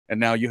and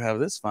now you have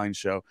this fine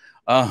show.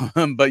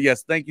 But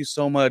yes, thank you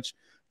so much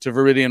to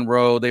Viridian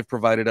Row. They've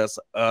provided us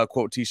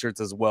quote t-shirts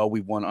as well.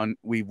 We've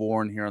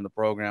worn here on the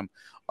program.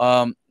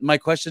 My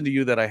question to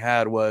you that I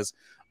had was,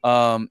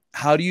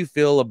 how do you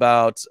feel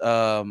about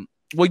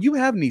well, you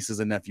have nieces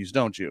and nephews,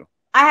 don't you?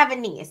 I have a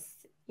niece.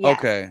 Yes.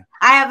 Okay.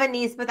 I have a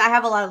niece, but I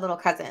have a lot of little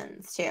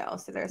cousins too.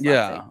 So there's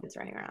lots of kids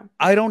running around.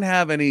 I don't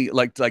have any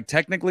like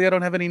technically I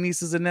don't have any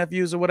nieces and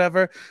nephews or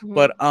whatever,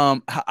 but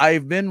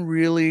I've been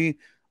really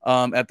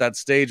at that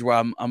stage where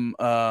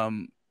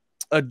I'm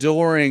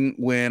adoring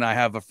when I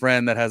have a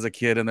friend that has a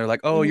kid and they're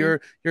like, "Oh, you're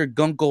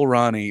Guncle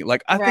Ronnie."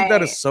 Like I think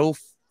that is so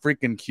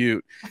freaking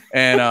cute.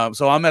 And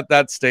so I'm at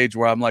that stage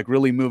where I'm like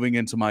really moving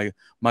into my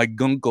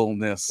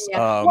gunkleness.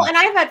 Well, and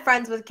I've had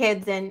friends with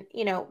kids, and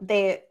you know,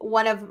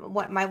 one of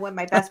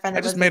my best friend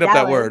that I just lives made in up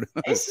Dallas, that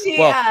word. she,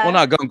 well,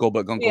 not gunkle,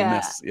 but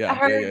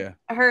gunkleness.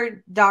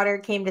 Her daughter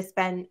came to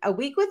spend a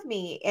week with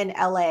me in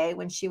LA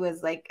when she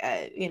was like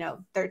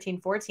 13,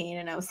 14,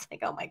 and I was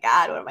like, oh my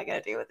God, what am I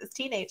gonna do with this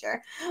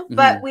teenager?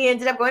 But we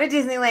ended up going to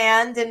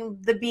Disneyland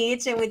and the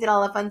beach, and we did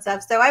all the fun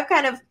stuff. So I've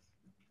kind of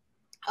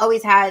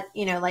always had,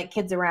 like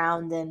kids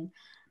around, and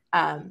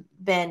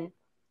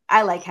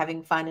I like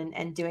having fun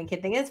and doing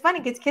kid things. It's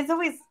funny because kids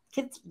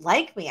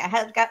like me.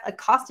 I got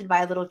accosted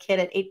by a little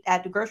kid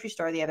at the grocery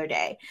store the other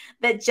day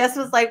that just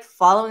was like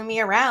following me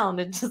around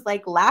and just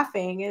like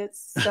laughing.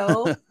 It's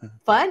so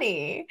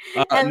funny.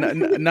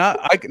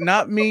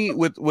 Not me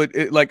with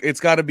it, like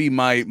it's got to be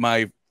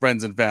my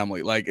friends and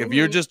family. Like if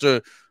you're just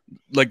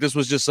like this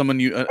was just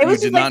someone you it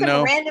was you just did like not some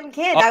know. random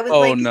kid. I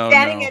was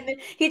standing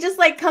and he just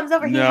like comes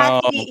over. He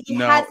has to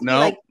be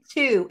like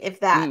 2, if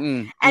that.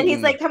 And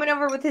he's like coming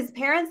over with his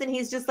parents, and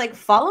he's just like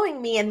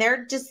following me, and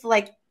they're just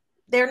like,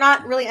 they're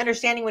not really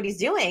understanding what he's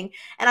doing.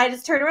 And I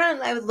just turned around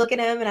and I was looking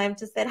at him, and I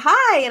just said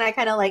hi, and I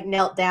kind of like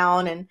knelt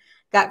down and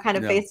got kind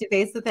of face to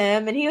face with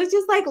him, and he was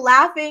just like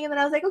laughing, and then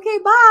I was like, okay,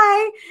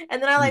 bye.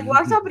 And then I like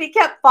walked up, and he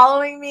kept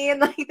following me,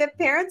 and like the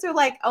parents are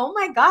like, oh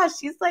my gosh,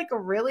 she's like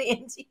really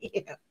into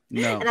you.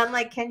 And I'm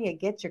like, Kenya,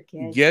 get your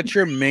kid. Get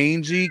your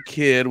mangy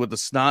kid with the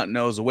snot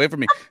nose away from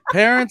me.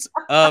 Parents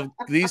of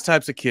these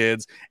types of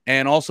kids,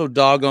 and also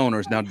dog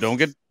owners. Now, don't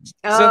get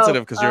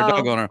sensitive because you're a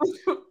dog owner.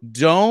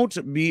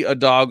 Don't be a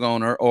dog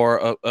owner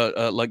or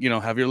like,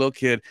 have your little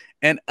kid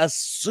and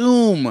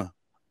assume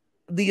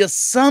the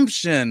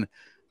assumption.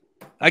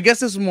 I guess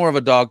this is more of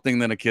a dog thing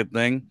than a kid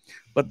thing,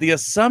 but the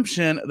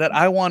assumption that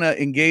I want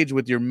to engage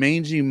with your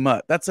mangy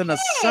mutt. That's an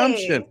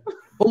assumption.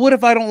 But what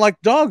if I don't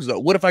like dogs, though?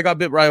 What if I got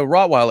bit by a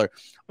Rottweiler?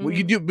 What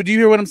you do? But do you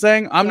hear what I'm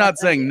saying? I'm not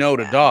saying no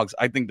to dogs.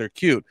 I think they're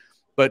cute.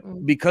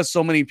 But because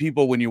so many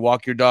people, when you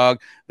walk your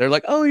dog, they're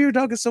like, oh, your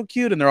dog is so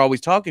cute. And they're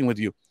always talking with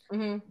you.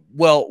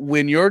 Well,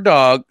 when your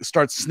dog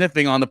starts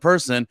sniffing on the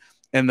person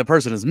and the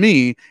person is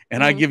me,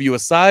 and I give you a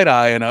side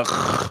eye and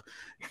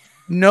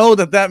know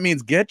that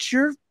means get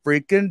your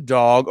freaking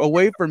dog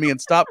away from me and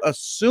stop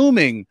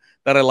assuming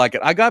that I like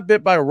it. I got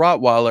bit by a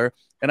Rottweiler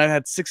and I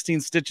had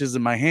 16 stitches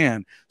in my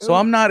hand. So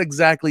I'm not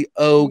exactly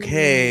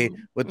okay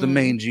with the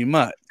mangy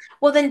mutt.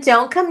 Well, then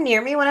don't come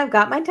near me when I've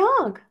got my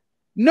dog.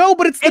 No,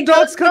 but it's the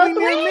dog's coming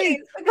near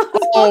me.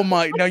 Oh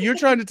my. Now you're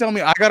trying to tell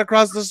me I got to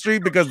cross the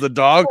street because the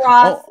dog.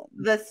 Cross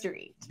the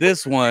street.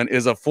 This one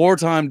is a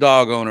 4-time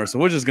dog owner. So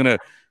we're just going to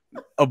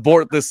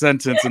abort this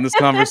sentence in this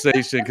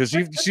conversation because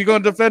she's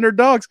going to defend her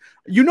dogs.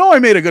 I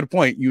made a good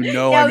point.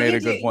 I made a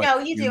good point. No,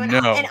 you do.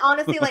 And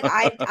honestly, like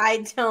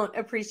I don't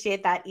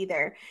appreciate that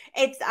either.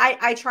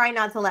 I try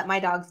not to let my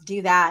dogs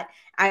do that.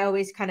 I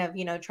always kind of,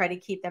 try to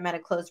keep them at a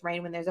close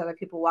range when there's other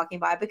people walking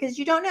by, because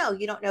you don't know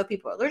if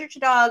people are allergic to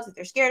dogs, if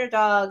they're scared of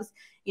dogs,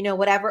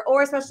 whatever,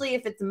 or especially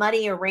if it's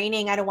muddy or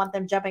raining, I don't want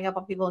them jumping up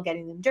on people and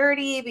getting them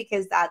dirty,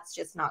 because that's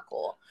just not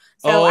cool.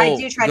 So I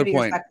do try to be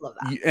respectful of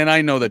that. And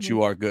I know that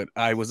you are good.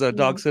 I was a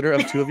dog sitter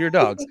of 2 of your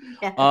dogs.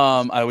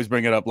 I always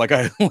bring it up like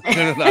I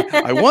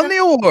won the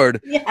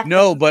award.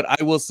 No, but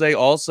I will say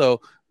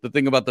also, the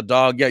thing about the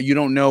dog, you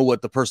don't know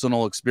what the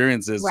personal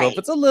experience is. Right. So if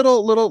it's a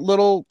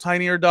little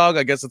tinier dog,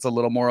 I guess it's a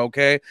little more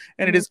okay.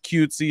 And it is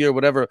cutesy or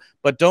whatever.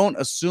 But don't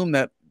assume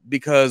that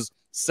because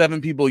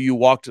 7 people you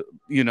walked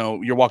your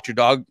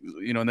dog,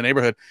 in the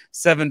neighborhood,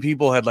 7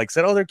 people had like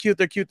said, oh, they're cute.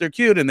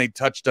 And they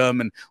touched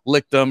them and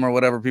licked them or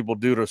whatever people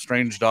do to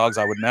strange dogs.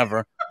 I would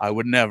never.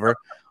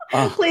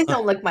 Please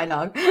don't lick my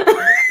dog.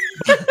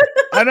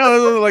 I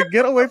know, like,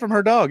 get away from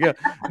her dog. Yeah.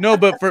 No,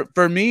 but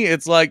for me,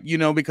 it's like,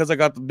 because I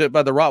got bit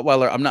by the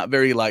Rottweiler, I'm not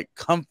very like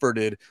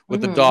comforted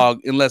with the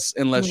dog unless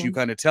you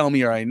kind of tell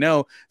me or I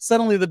know.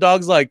 Suddenly the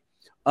dog's like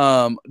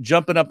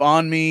jumping up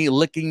on me,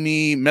 licking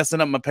me,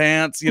 messing up my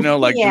pants,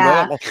 like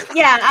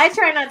I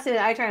try not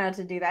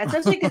to do that,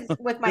 especially because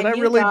with my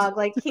new dog,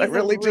 like he's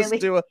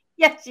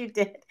yes, you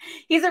did.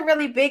 He's a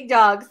really big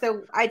dog,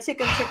 so I took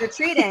him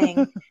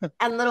trick-or-treating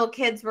and little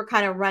kids were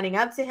kind of running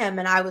up to him,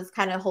 and I was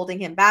kind of holding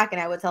him back,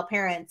 and I would tell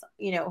parents,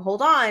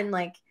 hold on,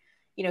 like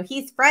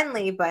he's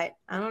friendly, but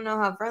I don't know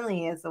how friendly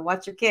he is. So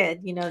watch your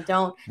kid.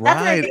 Don't. Right.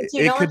 That's another thing too.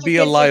 It could be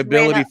a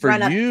liability for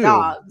you.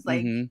 Dogs.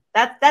 Like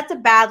that's a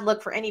bad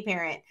look for any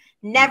parent.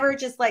 Never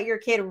just let your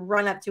kid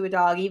run up to a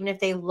dog, even if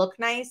they look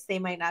nice. They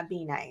might not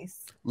be nice.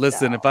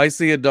 Listen, if I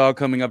see a dog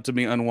coming up to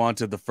me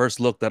unwanted, the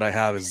first look that I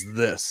have is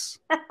this: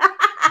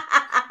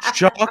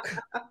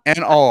 shock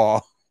and awe.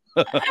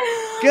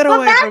 Get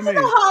away back from to me.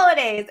 The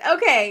holidays.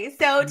 Okay,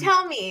 so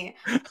tell me,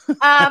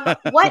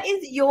 what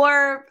is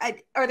your?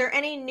 Are there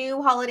any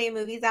new holiday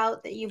movies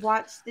out that you've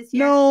watched this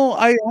year? No,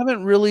 I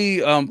haven't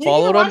really followed them. Did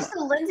you watch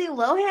the Lindsay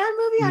Lohan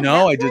movie on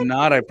No, Netflix? I did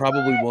not. I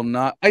probably will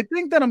not. I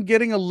think that I'm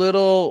getting a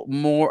little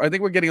more. I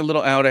think we're getting a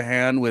little out of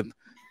hand with,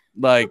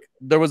 like,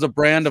 there was a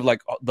brand of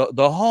like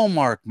the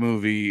Hallmark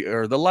movie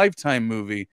or the Lifetime movie.